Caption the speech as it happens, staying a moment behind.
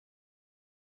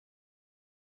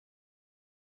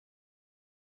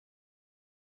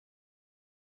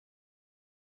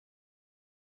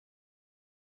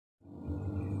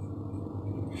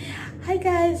Hi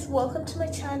guys, welcome to my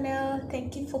channel.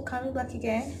 Thank you for coming back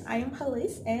again. I am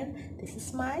Halise and this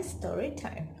is my story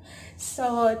time.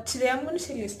 So today I'm going to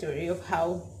tell you a story of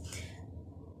how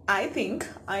I think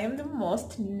I am the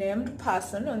most named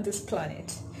person on this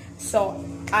planet. So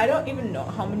I don't even know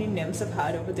how many names I've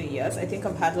had over the years. I think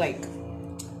I've had like,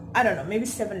 I don't know, maybe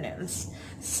 7 names.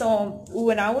 So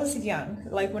when I was young,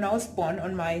 like when I was born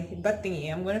on my birthday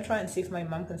year, I'm going to try and see if my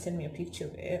mom can send me a picture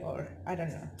of it, or I don't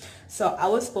know. So I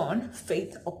was born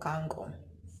Faith Okango.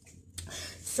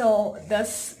 So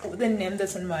that's the name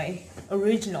that's on my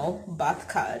original birth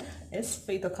card, is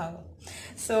Faith Okango.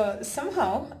 So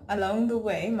somehow along the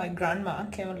way, my grandma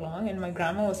came along and my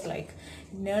grandma was like,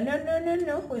 no,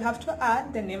 we have to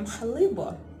add the name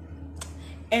Halibwa.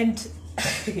 And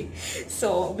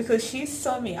so because she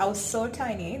saw me, I was so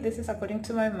tiny. This is according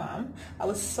to my mom. I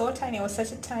was so tiny. I was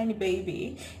such a tiny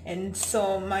baby. And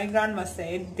so my grandma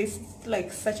said, this is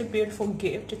like such a beautiful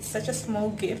gift. It's such a small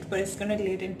gift, but it's going to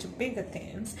lead into bigger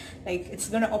things. Like it's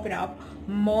going to open up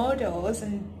more doors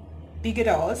and bigger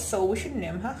doors. So we should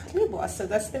name her Halibwa. So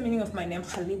that's the meaning of my name,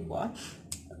 Halibwa.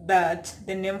 That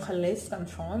the name Halise comes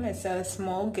from. It's a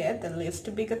small gift that leads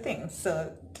to bigger things.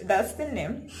 So that's the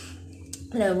name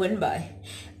that I went by.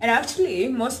 And actually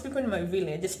most people in my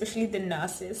village, especially the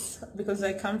nurses, because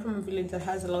I come from a village that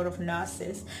has a lot of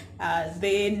nurses,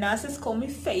 the nurses call me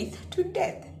Faith to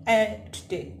death.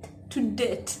 To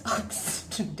death.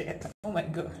 Oh my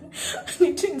god, I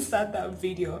need to insert that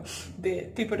video, the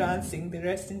people dancing, the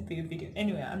rest in peace video.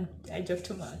 Anyway, I joke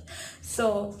too much.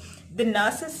 So the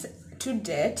nurses to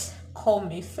death call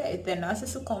me Faith. The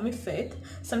nurses who call me Faith,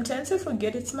 sometimes I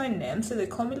forget it's my name, so they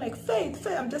call me like Faith.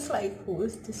 I'm just like, who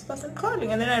is this person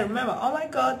calling? And then I remember, oh my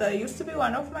god, that used to be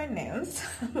one of my names.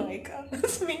 I'm like, oh,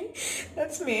 that's me.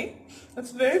 That's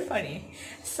very funny.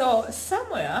 So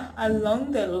somewhere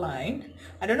along the line,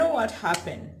 I don't know what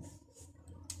happened,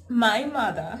 my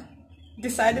mother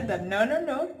decided that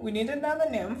no, we need another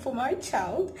name for my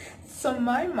child. So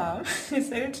my mom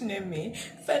decided to name me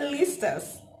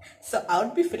Felicitas. So I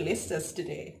would be Felicitas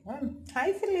today.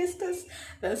 Hi Felicitas.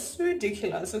 That's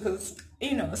ridiculous because,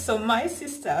 you know, so my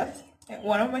sister,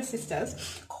 one of my sisters,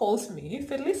 calls me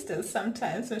Felicitas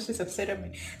sometimes when she's upset at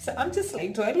me. So I'm just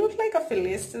like, do I look like a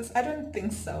Felicitas? I don't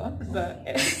think so. But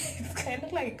it's kind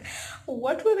of like,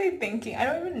 what were they thinking? I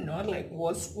don't even know like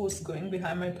what was going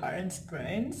behind my parents'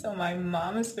 brain. So my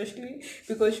mom especially,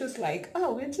 because she was like,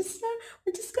 oh, we're just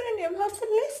gonna name her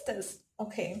Felicitas.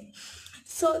 Okay.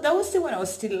 So that was still when I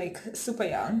was still like super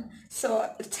young. So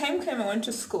the time came I went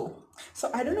to school. So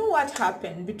I don't know what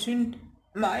happened between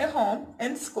my home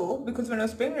and school, because when I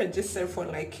was being registered for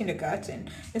like kindergarten,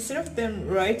 instead of them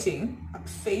writing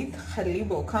Faith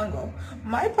Halibwa Okango,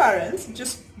 my parents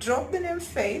just dropped the name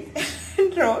Faith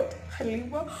and wrote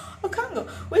Halibwa Okango,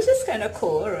 which is kind of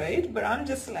cool, right? But I'm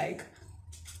just like,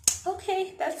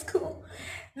 okay, that's cool.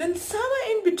 Then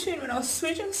somewhere in between, when I was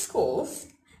switching schools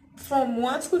from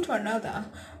one school to another,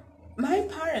 my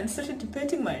parents started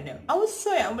debating my name. I was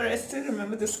so young, but I still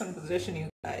remember this conversation, you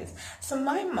guys. So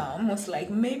my mom was like,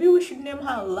 maybe we should name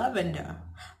her Lavender.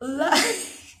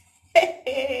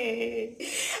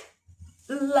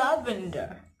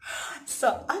 Lavender.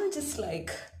 So I'm just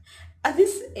like, at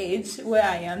this age where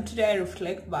I am today, I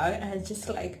reflect back and I just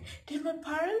like, did my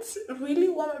parents really,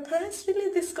 were my parents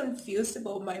really this confused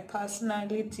about my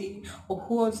personality or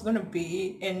who I was gonna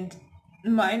be? And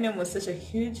my name was such a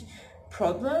huge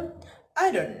problem.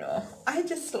 I don't know. I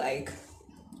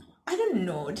don't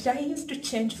know. Did I used to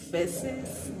change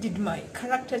faces? Did my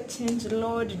character change a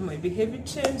lot? Did my behavior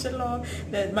change a lot?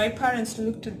 That my parents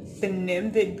looked at the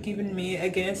name they'd given me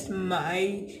against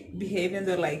my behavior and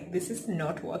they're like, this is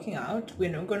not working out.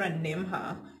 We're not gonna name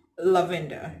her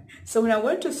Lavender. So when I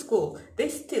went to school,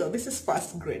 this is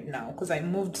first grade now because I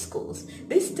moved schools.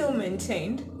 They still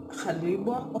maintained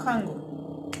Halibwa Okango.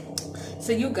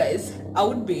 So you guys, I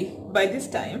would be, by this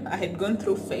time, I had gone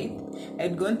through Faith, I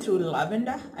had gone through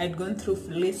Lavender, I had gone through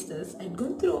Felicitas, I had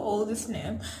gone through all these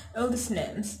names.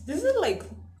 These are like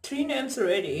 3 names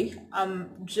already.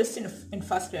 Just in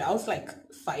first grade. I was like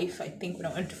 5, I think, when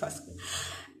I went to first grade.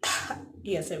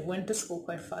 Yes, I went to school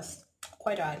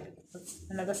quite early. That's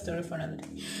another story for another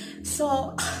day.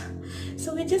 So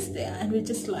we're just there and we're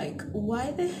just like,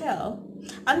 why the hell?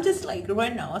 I'm just like,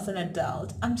 right now as an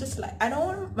adult, I'm just like, I don't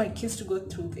want my kids to go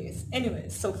through this. Anyway,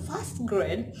 so first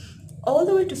grade all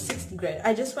the way to 6th grade,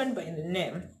 I just went by the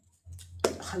name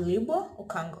Halibwa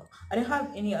Okango. I didn't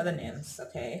have any other names,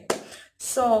 okay?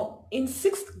 So in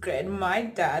 6th grade, my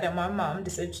dad and my mom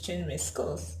decided to change my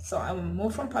schools. So I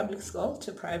moved from public school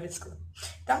to private school.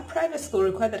 That private school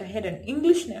required that I had an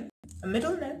English name, a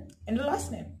middle name, and a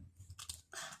last name.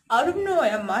 Out of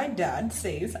nowhere, my dad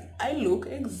says I look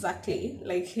exactly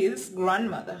like his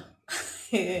grandmother.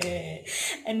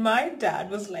 And my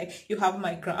dad was like, you have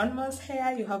my grandma's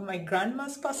hair, you have my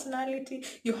grandma's personality,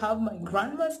 you have my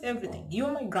grandma's everything.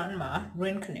 You're my grandma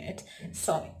reincarnate.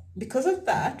 So because of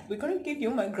that, we're going to give you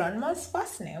my grandma's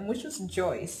first name, which was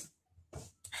Joyce.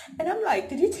 And I'm like,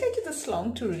 did it take you this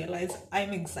long to realize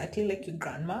I'm exactly like your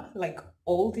grandma, like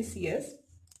all these years?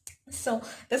 So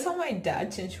that's how my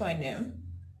dad changed my name.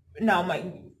 Now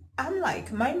I'm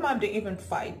like, my mom didn't even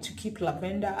fight to keep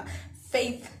Lavender.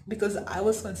 Faith, because I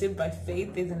was conceived by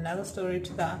Faith, there's another story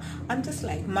to that. I'm just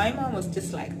like, my mom was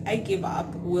just like, I give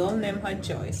up, we'll name her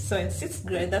Joyce. So in 6th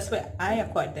grade, that's where I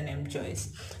acquired the name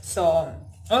Joyce. So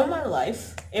all my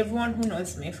life, everyone who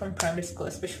knows me from primary school,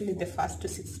 especially the 1st to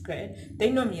 6th grade, they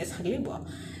know me as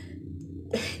Halibwa.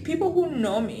 People who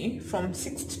know me from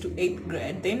 6th to 8th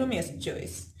grade, they know me as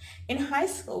Joyce. In high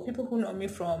school, people who know me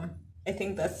from, I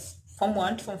think that's Form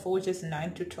 1 to Form 4, which is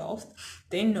 9 to 12,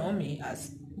 they know me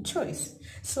as Joyce.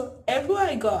 So everywhere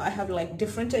I go, I have like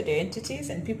different identities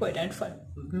and people identify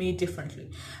me differently.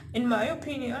 In my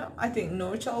opinion, I think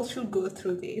no child should go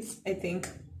through this. I think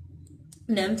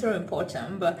names are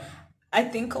important, but I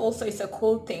think also it's a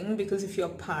cool thing because if your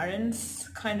parents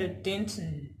kind of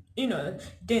didn't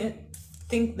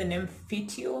think the name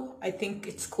fit you, I think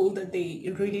it's cool that they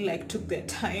really like took their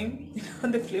time.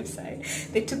 On the flip side,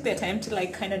 they took their time to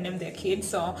like kind of name their kids.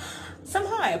 So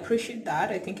somehow I appreciate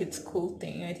that. I think it's a cool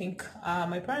thing. I think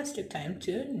my parents took time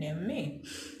to name me.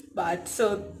 But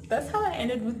so that's how I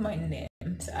ended with my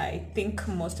names. I think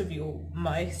most of you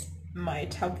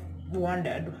might have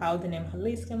wondered how the name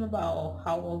Halise came about or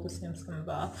how all those names came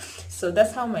about. So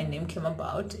that's how my name came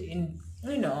about. And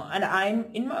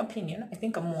I'm, in my opinion, I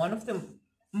think I'm one of the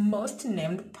most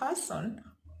named person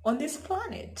on this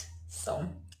planet. So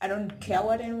I don't care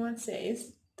what anyone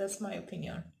says. That's my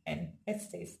opinion, and it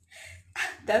stays.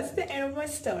 That's the end of my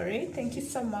story. Thank you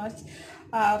so much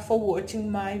for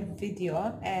watching my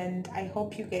video, and I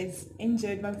hope you guys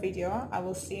enjoyed my video. I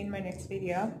will see you in my next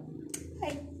video.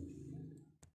 Bye.